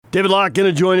David Locke going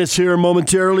to join us here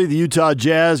momentarily. The Utah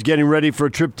Jazz getting ready for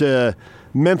a trip to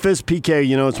Memphis. PK,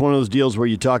 it's one of those deals where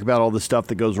you talk about all the stuff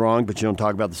that goes wrong, but you don't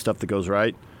talk about the stuff that goes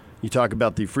right. You talk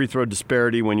about the free throw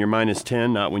disparity when you're minus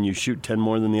 10, not when you shoot 10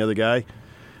 more than the other guy.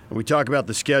 And we talk about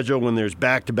the schedule when there's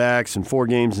back-to-backs and 4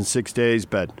 games in 6 days,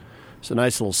 but it's a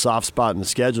nice little soft spot in the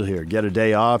schedule here. Get a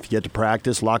day off, you get to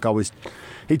practice. Locke always...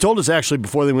 He told us actually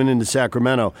before they went into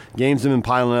Sacramento, games have been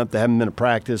piling up. They haven't been a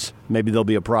practice. Maybe there'll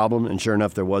be a problem. And sure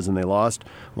enough, there was, and they lost.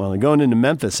 Well, they're going into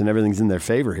Memphis, and everything's in their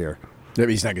favor here.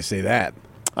 Maybe he's not going to say that.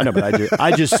 I know, but I do.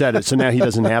 I just said it, so now he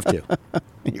doesn't have to.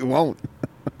 You won't.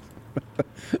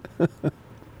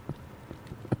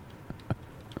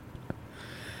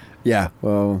 Yeah,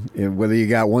 well, whether you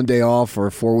got 1 day off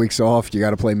or 4 weeks off, you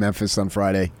got to play Memphis on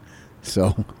Friday.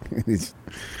 So it's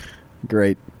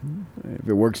great. If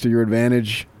it works to your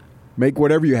advantage, make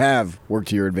whatever you have work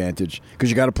to your advantage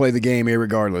because you got to play the game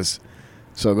irregardless.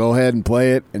 So go ahead and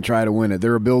play it and try to win it.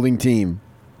 They're a building team.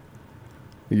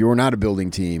 You're not a building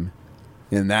team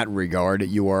in that regard.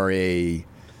 You are a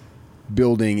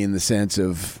building in the sense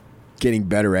of getting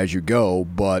better as you go,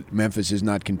 but Memphis is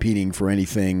not competing for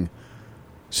anything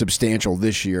substantial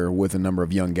this year with a number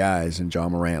of young guys, and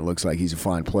John Morant looks like he's a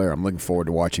fine player. I'm looking forward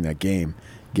to watching that game.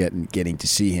 Getting to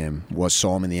see him.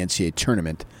 Saw him in the NCAA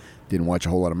tournament. Didn't watch a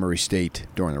whole lot of Murray State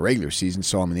during the regular season.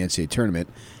 Saw him in the NCAA tournament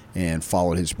and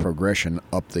followed his progression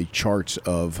up the charts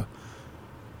of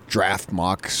draft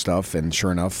mock stuff. And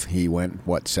sure enough, he went,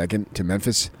 second to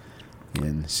Memphis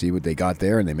and see what they got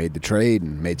there. And they made the trade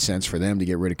and made sense for them to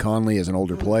get rid of Conley as an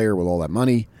older player with all that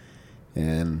money.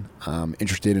 And I'm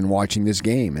interested in watching this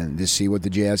game and to see what the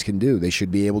Jazz can do. They should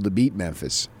be able to beat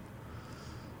Memphis.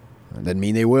 That doesn't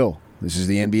mean they will. This is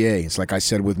the NBA. It's like I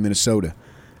said with Minnesota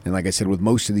and like I said with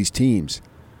most of these teams.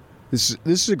 This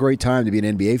is a great time to be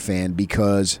an NBA fan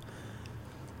because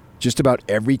just about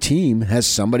every team has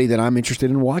somebody that I'm interested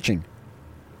in watching,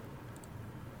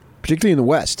 particularly in the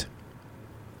West.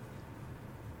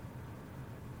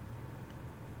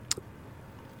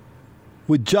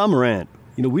 With John Morant,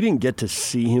 we didn't get to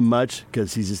see him much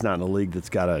because he's just not in a league that's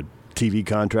got a TV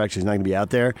contract, so he's not going to be out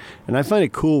there. And I find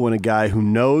it cool when a guy who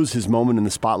knows his moment in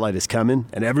the spotlight is coming,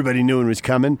 and everybody knew it was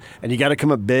coming, and you got to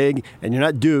come up big, and you're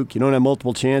not Duke. You don't have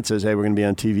multiple chances. Hey, we're going to be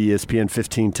on TV, ESPN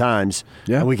 15 times,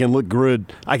 and we can look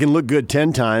good. I can look good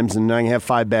 10 times, and I can have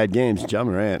 5 bad games. John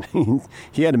Morant,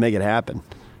 he had to make it happen,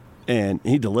 and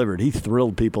he delivered. He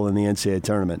thrilled people in the NCAA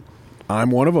tournament.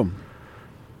 I'm one of them.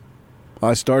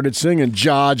 I started singing,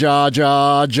 Ja, Ja,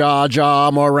 Ja, Ja, Ja,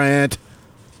 Morant.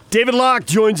 David Locke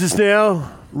joins us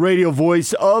now, radio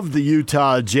voice of the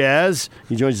Utah Jazz.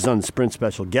 He joins us on the Sprint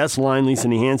Special Guest Line. Lease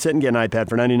any handset and get an iPad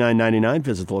for $99.99.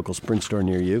 Visit the local Sprint store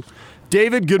near you.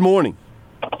 David, good morning.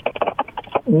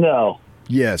 No.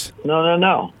 Yes.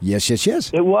 No. Yes.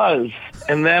 It was.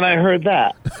 And then I heard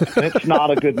that. It's not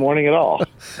a good morning at all.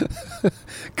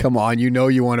 Come on, you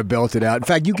want to belt it out. In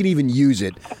fact, you can even use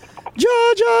it.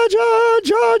 Ja, Ja, Ja,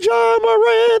 Ja, Ja,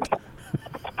 Morant.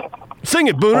 Sing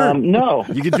it, Booner. No.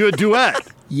 You could do a duet.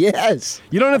 Yes.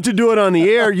 You don't have to do it on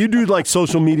the air. You do like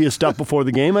social media stuff before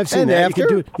the game. I've seen and that.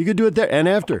 After? You could do it there. And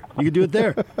after. You could do it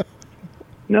there.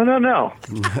 No.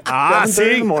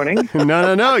 7:30 in the morning.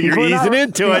 No. You're easing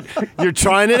into it. You're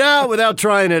trying it out without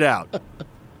trying it out.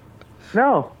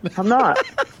 No, I'm not.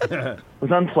 It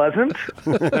was unpleasant.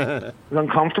 It was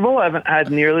uncomfortable. I haven't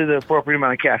had nearly the appropriate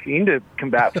amount of caffeine to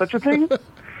combat such a thing.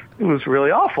 It was really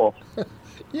awful.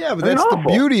 Yeah, but that's the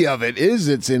beauty of it, is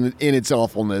it's in its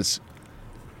awfulness.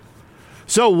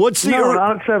 So what's the...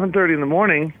 not at 7:30 in the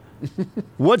morning.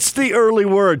 What's the early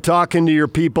word talking to your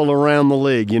people around the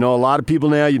league? A lot of people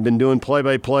now, you've been doing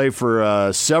play-by-play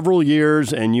for several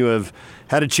years, and you have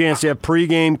had a chance to have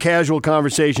pregame, casual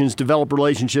conversations, develop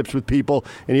relationships with people,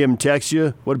 and you have them text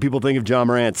you. What do people think of John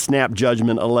Morant? Snap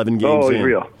judgment 11 games in. He's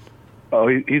real.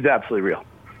 He's absolutely real.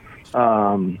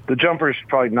 The jumper's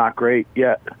probably not great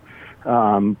yet.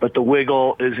 But the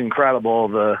wiggle is incredible.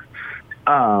 The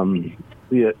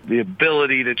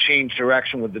ability to change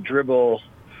direction with the dribble,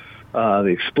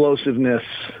 the explosiveness.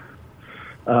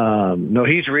 No,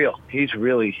 he's real. He's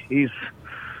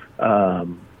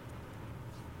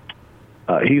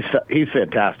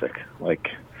fantastic.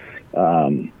 Like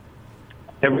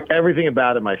everything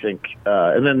about him, I think.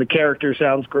 And then the character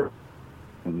sounds great.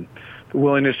 And the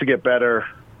willingness to get better.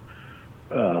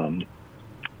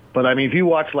 But, I mean, if you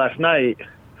watched last night,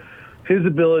 his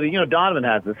ability, Donovan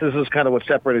has this. This is kind of what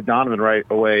separated Donovan right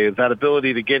away, is that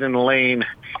ability to get in the lane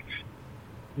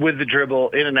with the dribble,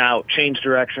 in and out, change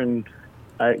direction.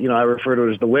 I refer to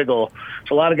it as the wiggle.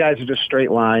 So a lot of guys are just straight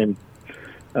line.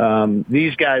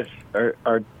 These guys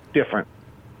are different.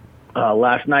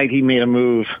 Last night he made a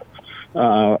move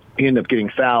He ended up getting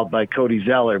fouled by Cody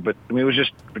Zeller, but I mean, it was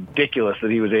just ridiculous that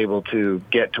he was able to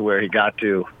get to where he got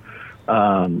to.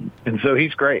 And so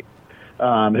he's great.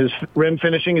 His rim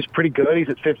finishing is pretty good. He's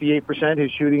at 58%.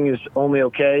 His shooting is only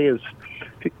okay.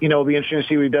 It'll be interesting to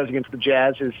see what he does against the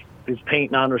Jazz. His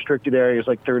paint non-restricted area is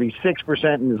like 36%,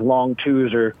 and his long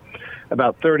twos are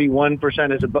about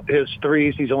 31%. His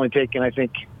threes, he's only taken, I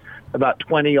think, about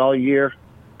 20 all year.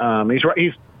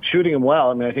 He's shooting them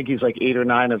well. I mean, I think he's like 8 or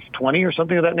 9 of 20 or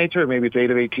something of that nature, or maybe it's 8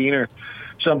 of 18 or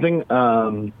something.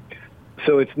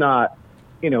 So it's not,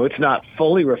 it's not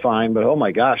fully refined, but oh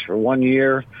my gosh, for 1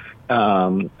 year,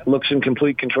 looks in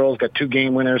complete control. He's got 2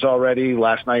 game winners already.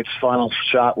 Last night's final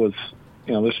shot was,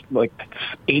 there's like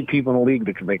 8 people in the league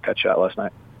that could make that shot last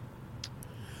night.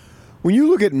 When you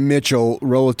look at Mitchell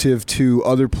relative to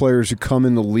other players who come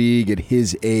in the league at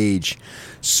his age,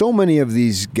 so many of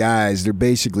these guys, they're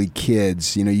basically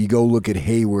kids. You go look at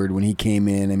Hayward when he came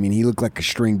in. I mean, he looked like a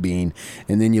string bean.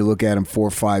 And then you look at him 4 or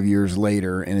 5 years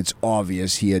later, and it's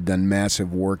obvious he had done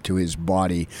massive work to his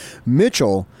body.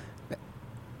 Mitchell,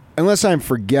 unless I'm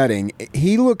forgetting,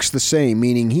 he looks the same,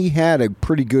 meaning he had a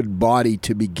pretty good body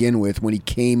to begin with when he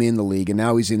came in the league, and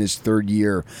now he's in his 3rd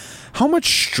year. How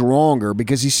much stronger,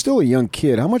 because he's still a young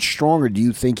kid, how much stronger do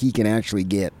you think he can actually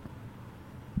get?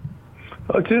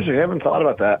 Oh, it's interesting. I haven't thought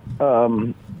about that.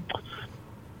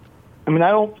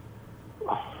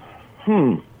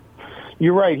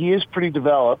 You're right. He is pretty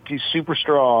developed. He's super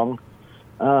strong.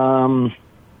 The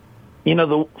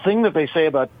thing that they say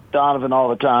about Donovan all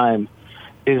the time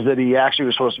is that he actually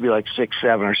was supposed to be like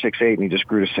 6'7" or 6'8", and he just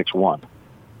grew to 6'1".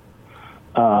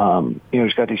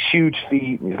 He's got these huge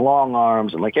feet and these long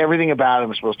arms, and like everything about him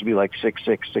is supposed to be like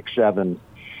 6'6", 6'7",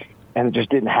 and it just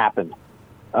didn't happen.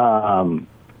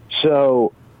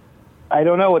 So I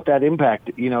don't know what that impact,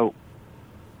 I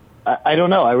don't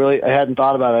know. I hadn't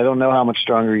thought about it. I don't know how much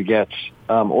stronger he gets,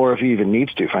 or if he even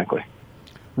needs to, frankly.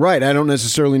 Right. I don't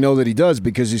necessarily know that he does,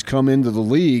 because he's come into the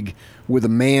league with a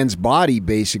man's body,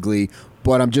 basically.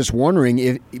 But I'm just wondering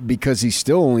if, because he's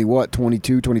still only,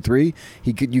 22, 23,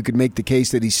 you could make the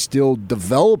case that he's still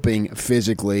developing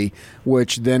physically,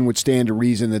 which then would stand to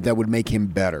reason that would make him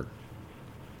better.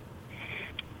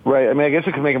 Right. I mean, I guess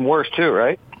it could make him worse too,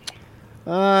 right?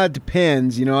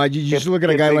 Depends. You just look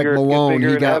at a guy like Malone.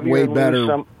 He got way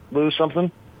better. Lose something?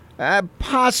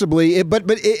 Possibly. But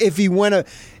if he went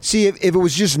if it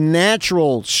was just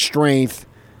natural strength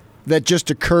that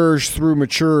just occurs through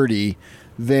maturity,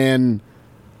 then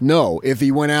no. If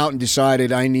he went out and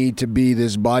decided, I need to be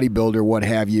this bodybuilder, what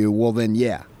have you, well, then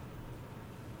yeah.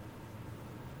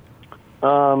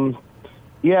 I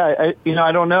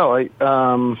don't know.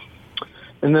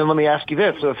 And then let me ask you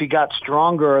this: so if he got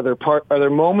stronger, are there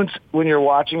moments when you're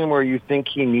watching him where you think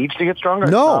he needs to get stronger?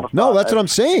 No, that's what I'm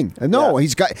saying. No,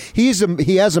 yeah. He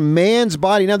has a man's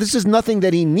body. Now, this is nothing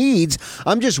that he needs.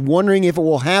 I'm just wondering if it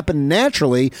will happen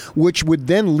naturally, which would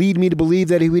then lead me to believe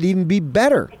that he would even be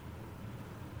better.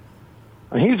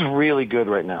 He's really good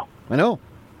right now. I know.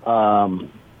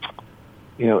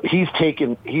 He's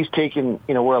taken.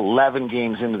 We're 11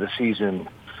 games into the season.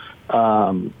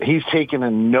 He's taken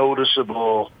a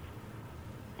noticeable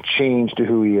change to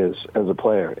who he is as a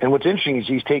player. And what's interesting is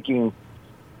he's taking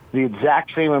the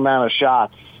exact same amount of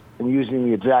shots and using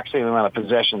the exact same amount of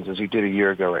possessions as he did a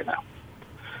year ago right now.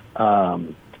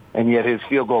 And yet his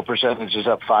field goal percentage is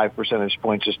up 5 percentage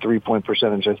points. His three-point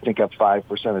percentage, I think, up 5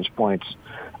 percentage points.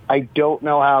 I don't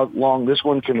know how long this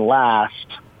one can last,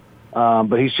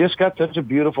 but he's just got such a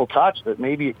beautiful touch that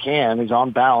maybe it can. He's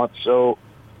on balance so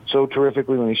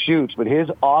terrifically when he shoots, but his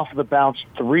off-the-bounce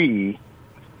three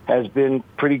has been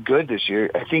pretty good this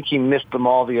year. I think he missed them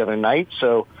all the other night,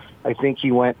 so I think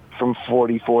he went from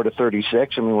 44 to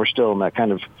 36. I mean, we're still in that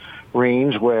kind of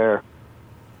range where,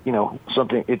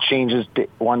 it changes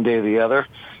one day or the other.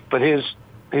 But his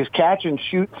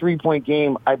catch-and-shoot three-point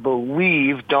game, I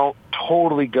believe, don't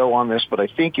totally go on this, but I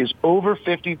think is over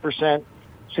 50%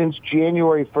 since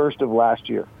January 1st of last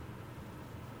year,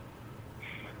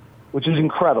 which is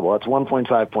incredible. That's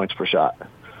 1.5 points per shot.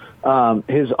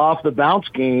 His off-the-bounce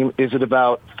game is at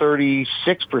about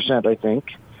 36%, I think.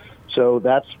 So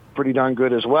that's pretty darn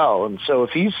good as well. And so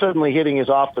if he's suddenly hitting his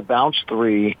off-the-bounce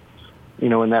three,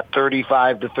 in that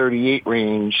 35 to 38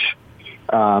 range,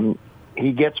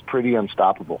 he gets pretty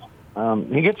unstoppable.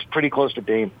 He gets pretty close to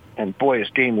Dame. And boy, is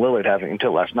Dame Lillard having,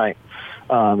 until last night,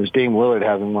 is Dame Lillard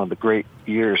having one of the great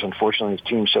years. Unfortunately, his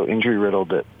team's so injury-riddled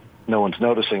that no one's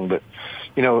noticing. But,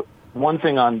 one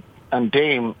thing on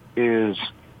Dame is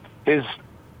his,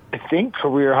 I think,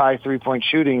 career-high three-point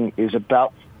shooting is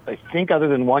about, I think, other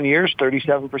than 1 year, is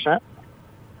 37%.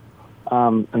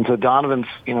 And so Donovan's,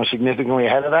 significantly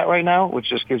ahead of that right now, which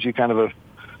just gives you kind of a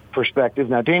perspective.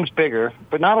 Now, Dame's bigger,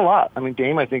 but not a lot. I mean,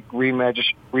 Dame, I think,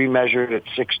 remeasured at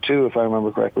 6'2", if I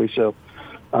remember correctly. So,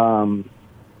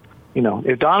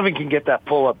 if Donovan can get that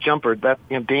pull-up jumper,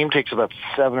 Dame takes about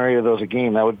 7 or 8 of those a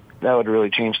game. That would really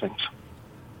change things.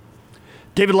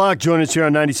 David Locke joining us here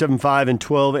on 97.5 and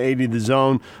 1280 The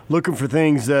Zone, looking for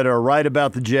things that are right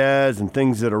about the Jazz and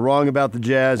things that are wrong about the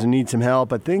Jazz and need some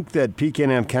help. I think that PK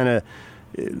and I have kind of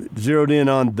zeroed in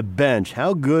on the bench.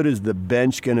 How good is the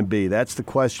bench going to be? That's the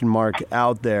question mark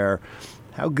out there.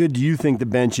 How good do you think the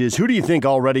bench is? Who do you think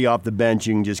already off the bench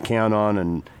you can just count on?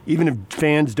 And even if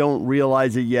fans don't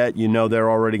realize it yet, they're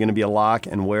already going to be a lock.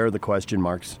 And where are the question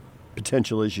marks,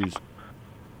 potential issues?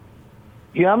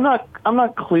 Yeah, I'm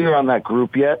not clear on that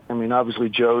group yet. I mean, obviously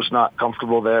Joe's not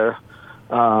comfortable there.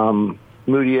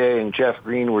 Moutier and Jeff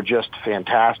Green were just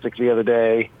fantastic the other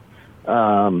day.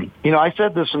 I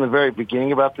said this in the very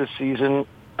beginning about this season.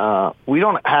 We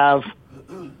don't have,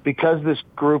 because this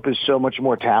group is so much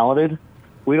more talented,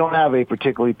 we don't have a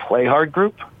particularly play hard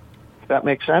group, if that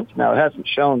makes sense. Now, it hasn't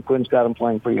shown. Quinn's got them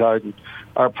playing pretty hard. And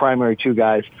our primary 2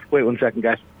 guys. Wait 1 second,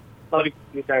 guys. Love you.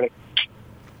 Get started.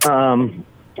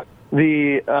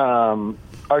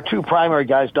 Our 2 primary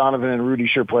guys, Donovan and Rudy,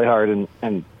 sure play hard, and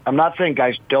I'm not saying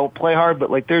guys don't play hard,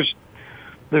 but like there's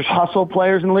hustle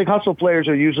players in the league. Hustle players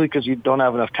are usually because you don't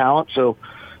have enough talent. So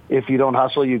if you don't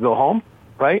hustle, you go home,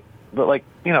 right? But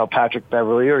Patrick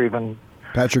Beverly or even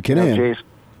Patrick Kinahan.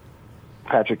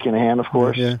 Patrick Kinahan, of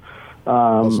course. Yeah.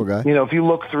 Hustle guy. If you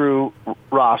look through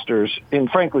rosters, and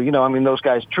frankly, those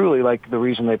guys truly, the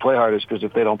reason they play hard is because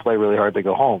if they don't play really hard, they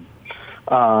go home.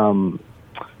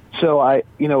 So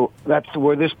that's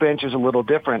where this bench is a little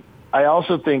different. I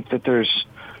also think that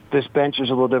this bench is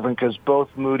a little different because both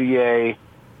Moutier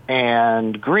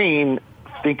and Green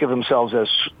think of themselves as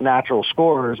natural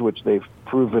scorers, which they've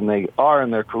proven they are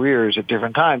in their careers at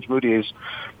different times. Moutier's,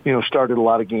 started a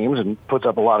lot of games and puts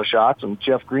up a lot of shots, and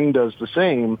Jeff Green does the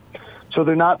same. So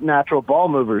they're not natural ball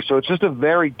movers. So it's just a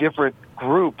very different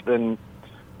group than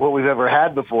what we've ever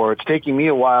had before. It's taking me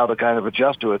a while to kind of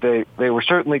adjust to it. They were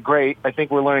certainly great. I think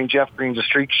we're learning Jeff Green's a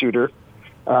streak shooter.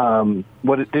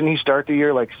 Didn't he start the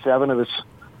year 10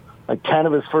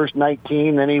 of his first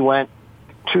 19, then he went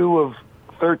 2 of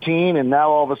 13, and now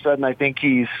all of a sudden I think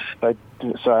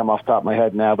sorry, I'm off the top of my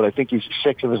head now, but I think he's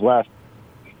 6 of his last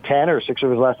 10 or 6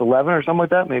 of his last 11 or something like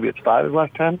that. Maybe it's 5 of his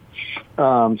last 10.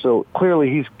 So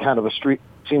clearly he's kind of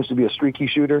seems to be a streaky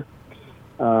shooter.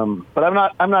 But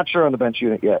I'm not sure on the bench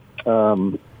unit yet.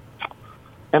 And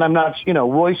I'm not,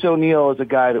 Royce O'Neal is a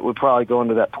guy that would probably go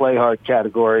into that play hard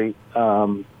category.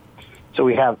 So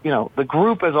we have, the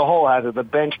group as a whole has it. The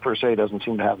bench per se doesn't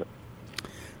seem to have it.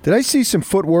 Did I see some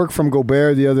footwork from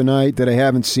Gobert the other night that I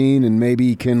haven't seen and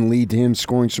maybe can lead to him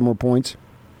scoring some more points?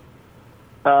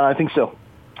 I think so.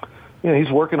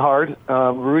 He's working hard.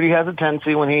 Rudy has a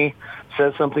tendency when he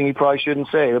says something he probably shouldn't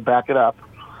say to back it up,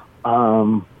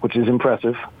 which is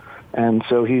impressive. And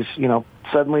so he's,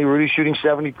 suddenly Rudy's shooting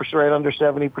 70%, right under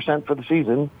 70% for the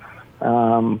season.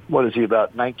 What is he,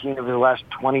 about 19 of the last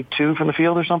 22 from the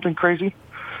field or something crazy?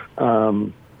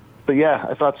 But yeah,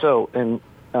 I thought so. And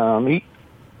he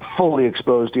fully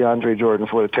exposed DeAndre Jordan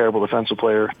for what a terrible defensive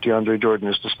player DeAndre Jordan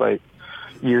is, despite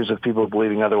years of people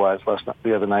believing otherwise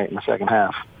the other night in the second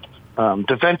half.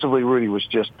 Defensively, Rudy was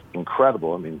just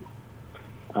incredible. I mean,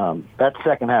 that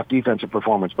second half defensive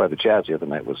performance by the Jazz the other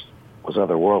night was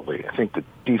otherworldly. I think the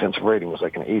defensive rating was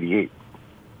like an 88.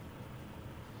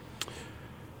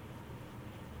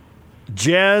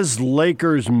 Jazz,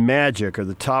 Lakers, Magic are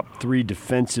the top 3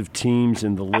 defensive teams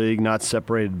in the league, not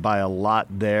separated by a lot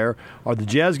there. Are the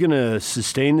Jazz going to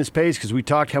sustain this pace? Because we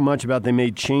talked how much about they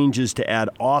made changes to add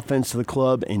offense to the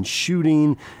club and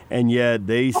shooting, and yet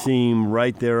they seem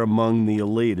right there among the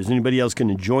elite. Is anybody else going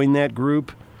to join that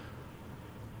group?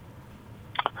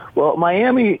 Well,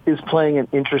 Miami is playing an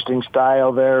interesting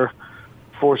style. They're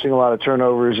forcing a lot of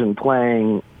turnovers and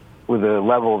playing with a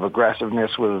level of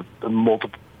aggressiveness with a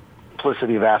multiplicity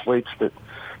of athletes that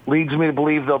leads me to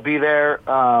believe they'll be there.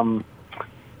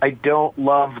 I don't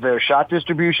love their shot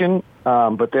distribution,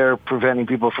 but they're preventing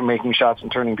people from making shots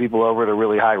and turning people over at a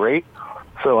really high rate.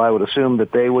 So I would assume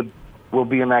that they will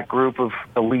be in that group of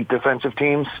elite defensive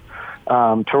teams.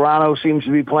 Toronto seems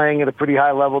to be playing at a pretty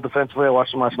high level defensively. I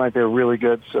watched them last night. They were really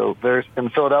good. So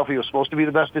and Philadelphia was supposed to be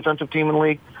the best defensive team in the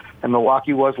league, and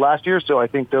Milwaukee was last year. So I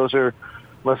think those are,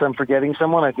 unless I'm forgetting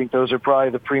someone, I think those are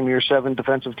probably the premier 7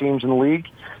 defensive teams in the league.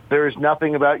 There is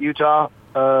nothing about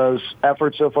Utah's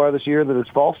effort so far this year that is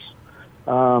false.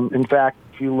 In fact,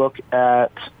 if you look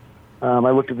at,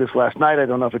 I looked at this last night. I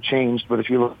don't know if it changed, but if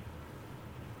you look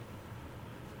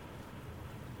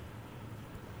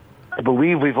I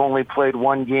believe we've only played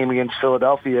one game against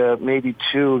Philadelphia, maybe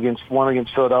one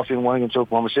against Philadelphia and one against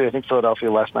Oklahoma City. I think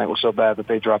Philadelphia last night was so bad that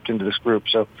they dropped into this group.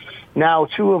 So now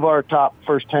 2 of our top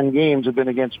first 10 games have been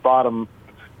against bottom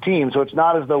teams. So it's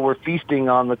not as though we're feasting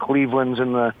on the Clevelands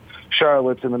and the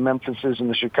Charlottes and the Memphises and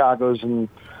the Chicagos and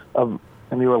the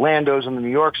Orlandos and the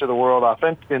New Yorks of the world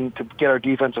and to get our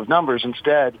defensive numbers.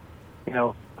 Instead,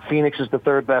 Phoenix is the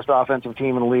 3rd best offensive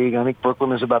team in the league. I think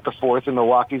Brooklyn is about the 4th, and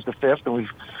Milwaukee's the 5th, and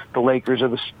the Lakers are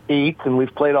the 8th, and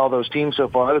we've played all those teams so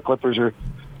far. The Clippers are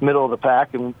middle of the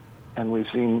pack, and we've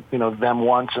seen them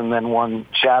once and then one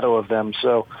shadow of them.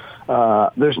 So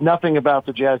there's nothing about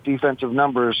the Jazz defensive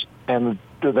numbers and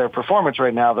their performance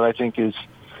right now that I think is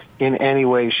in any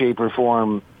way, shape, or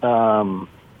form. You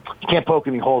can't poke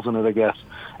any holes in it, I guess.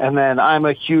 And then I'm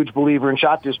a huge believer in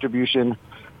shot distribution,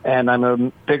 and I'm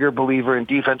a bigger believer in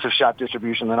defensive shot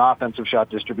distribution than offensive shot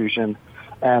distribution.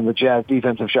 And the Jazz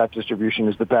defensive shot distribution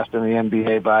is the best in the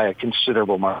NBA by a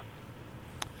considerable margin.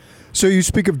 So you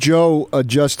speak of Joe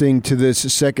adjusting to this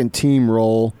second team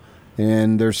role,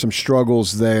 and there's some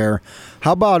struggles there.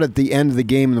 How about at the end of the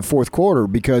game in the fourth quarter?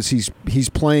 Because he's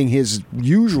playing his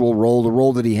usual role, the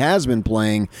role that he has been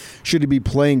playing. Should he be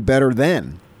playing better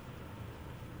then?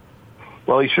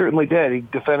 Well, he certainly did. He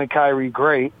defended Kyrie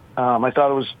great. I thought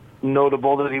it was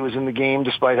notable that he was in the game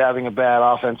despite having a bad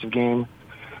offensive game.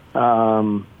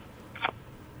 I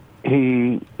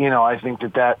think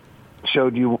that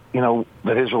showed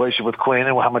that his relationship with Quinn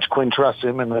and how much Quinn trusts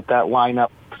him, and that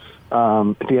lineup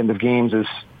at the end of games is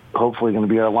hopefully going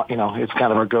to be it's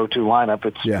kind of our go-to lineup.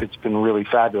 It's been really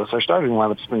fabulous. Our starting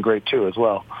lineup's been great too as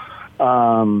well.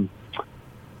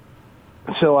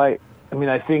 So I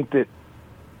think that.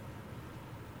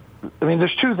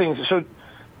 There's 2 things. So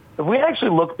if we actually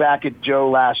look back at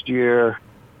Joe last year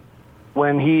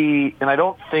when and I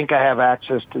don't think I have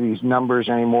access to these numbers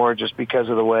anymore just because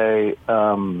of the way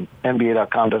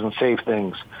NBA.com doesn't save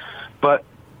things. But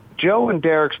Joe and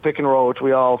Derek's pick and roll, which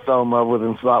we all fell in love with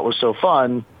and thought was so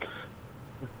fun,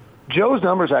 Joe's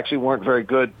numbers actually weren't very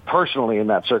good personally in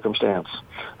that circumstance.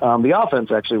 The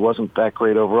offense actually wasn't that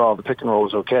great overall. The pick and roll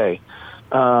was okay.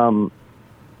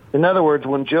 In other words,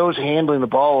 when Joe's handling the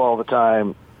ball all the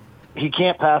time, he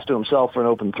can't pass to himself for an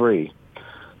open 3.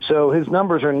 So his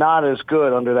numbers are not as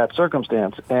good under that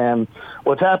circumstance. And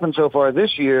what's happened so far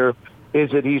this year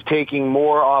is that he's taking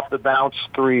more off the bounce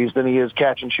threes than he is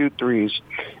catch and shoot threes.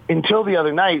 Until the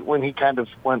other night when he kind of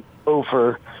went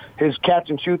over, his catch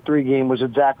and shoot 3 game was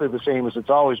exactly the same as it's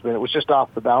always been. It was just off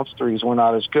the bounce threes were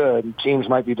not as good. Teams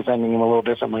might be defending him a little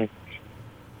differently.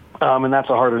 And that's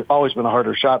always been a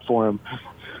harder shot for him.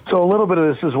 So a little bit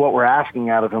of this is what we're asking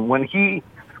out of him. When he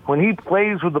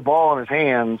plays with the ball in his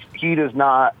hands, he does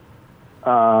not.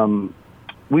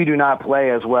 We do not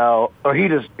play as well, or he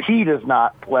does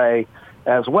not play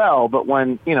as well. But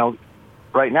when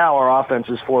right now our offense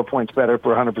is 4 points better per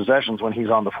 100 possessions when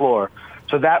he's on the floor.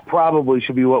 So that probably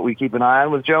should be what we keep an eye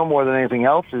on with Joe more than anything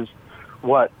else is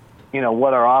what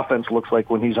our offense looks like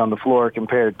when he's on the floor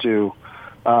compared to.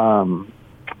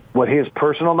 What his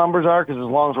personal numbers are, because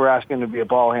as long as we're asking him to be a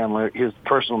ball handler, his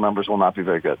personal numbers will not be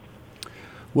very good.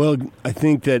 Well, I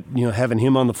think that having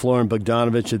him on the floor and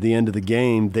Bogdanovich at the end of the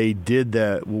game, they did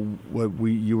that.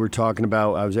 You were talking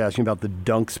about. I was asking about the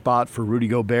dunk spot for Rudy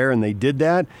Gobert, and they did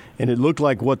that. And it looked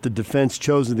like what the defense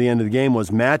chose at the end of the game was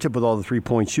match up with all the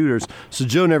 3-point shooters. So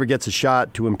Joe never gets a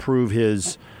shot to improve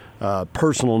his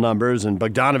personal numbers, and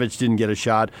Bogdanovich didn't get a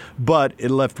shot, but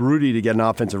it left Rudy to get an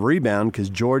offensive rebound because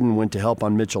Jordan went to help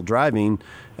on Mitchell driving,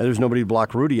 and there's nobody to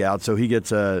block Rudy out, so he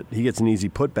gets an easy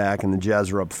putback, and the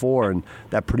Jazz are up 4, and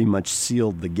that pretty much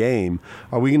sealed the game.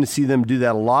 Are we going to see them do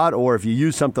that a lot, or if you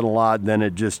use something a lot, then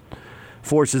it just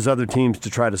forces other teams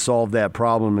to try to solve that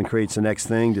problem and creates the next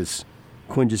thing? Does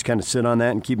Quinn just kind of sit on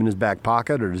that and keep it in his back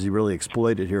pocket, or does he really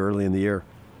exploit it here early in the year?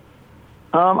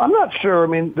 I'm not sure.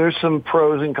 There's some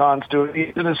pros and cons to it.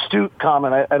 It's an astute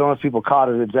comment. I don't know if people caught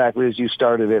it exactly as you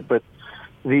started it, but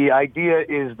the idea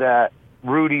is that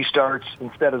Rudy starts,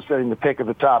 instead of setting the pick at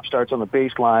the top, starts on the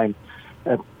baseline.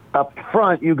 Up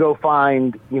front, you go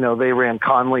find, they ran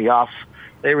Conley off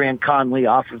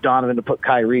of Donovan to put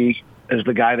Kyrie as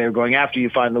the guy they were going after. You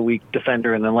find the weak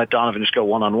defender and then let Donovan just go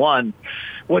one-on-one.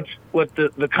 What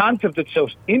the concept that's so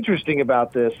interesting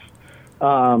about this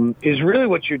is really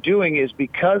what you're doing is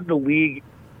because the league,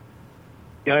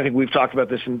 and I think we've talked about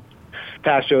this in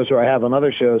past shows or I have on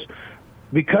other shows,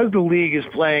 because the league is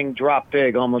playing drop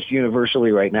big almost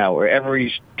universally right now, where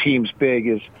every team's big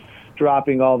is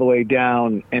dropping all the way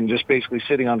down and just basically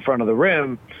sitting on front of the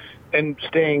rim and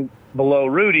staying below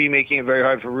Rudy, making it very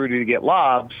hard for Rudy to get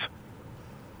lobs,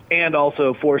 and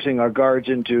also forcing our guards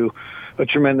into a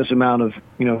tremendous amount of,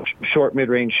 short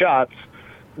mid-range shots,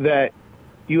 that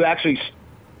you actually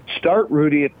start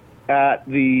Rudy at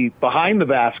the behind the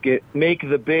basket, make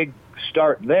the big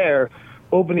start there,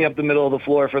 opening up the middle of the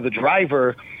floor for the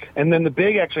driver, and then the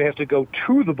big actually has to go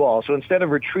to the ball. So instead of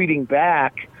retreating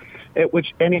back, at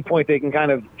which any point they can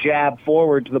kind of jab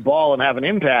forward to the ball and have an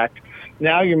impact,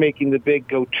 now you're making the big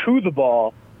go to the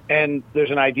ball, and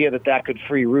there's an idea that could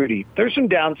free Rudy. There's some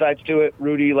downsides to it.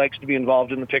 Rudy likes to be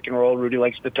involved in the pick and roll. Rudy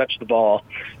likes to touch the ball.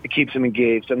 It keeps him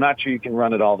engaged. I'm not sure you can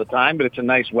run it all the time, but it's a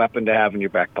nice weapon to have in your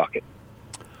back pocket.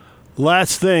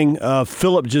 Last thing,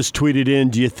 Philip just tweeted in,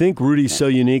 do you think Rudy's so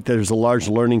unique that there's a large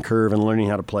learning curve in learning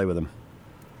how to play with him?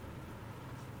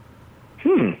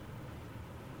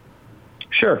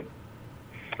 Sure.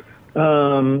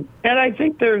 And I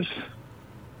think there's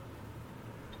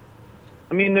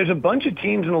a bunch of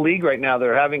teams in the league right now that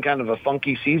are having kind of a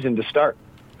funky season to start,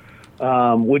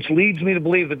 which leads me to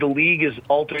believe that the league is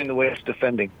altering the way it's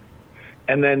defending.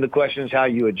 And then the question is how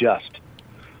you adjust,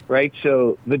 right?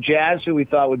 So the Jazz, who we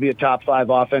thought would be a top 5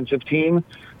 offensive team,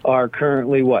 are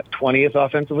currently, 20th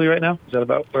offensively right now? Is that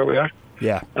about where we are?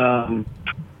 Yeah.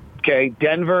 Okay,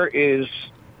 Denver is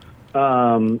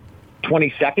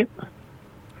 22nd,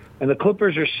 and the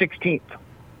Clippers are 16th.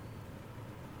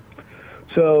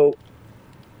 So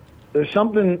there's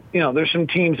something, there's some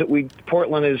teams that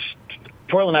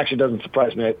Portland actually doesn't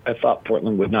surprise me. I thought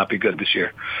Portland would not be good this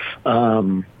year.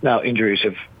 Now injuries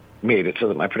have made it so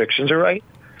that my predictions are right.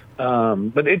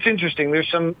 But it's interesting.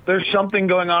 There's something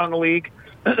going on in the league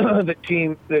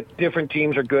that different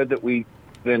teams are good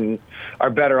that are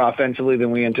better offensively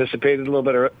than we anticipated a little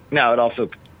bit. Now it also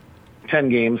 10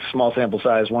 games, small sample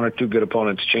size, 1 or 2 good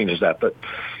opponents changes that. But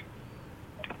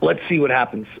let's see what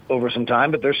happens over some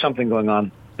time. But there's something going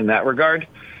on in that regard.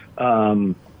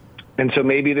 And so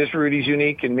maybe this Rudy's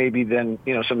unique, and maybe then,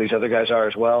 some of these other guys are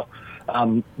as well.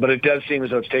 But it does seem as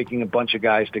though it's taking a bunch of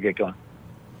guys to get going.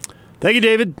 Thank you,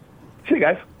 David. See you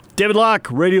guys. David Locke,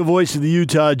 radio voice of the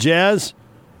Utah Jazz.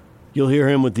 You'll hear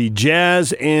him with the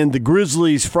Jazz and the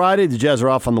Grizzlies Friday. The Jazz are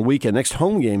off on the weekend. Next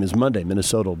home game is Monday.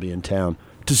 Minnesota will be in town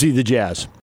to see the Jazz.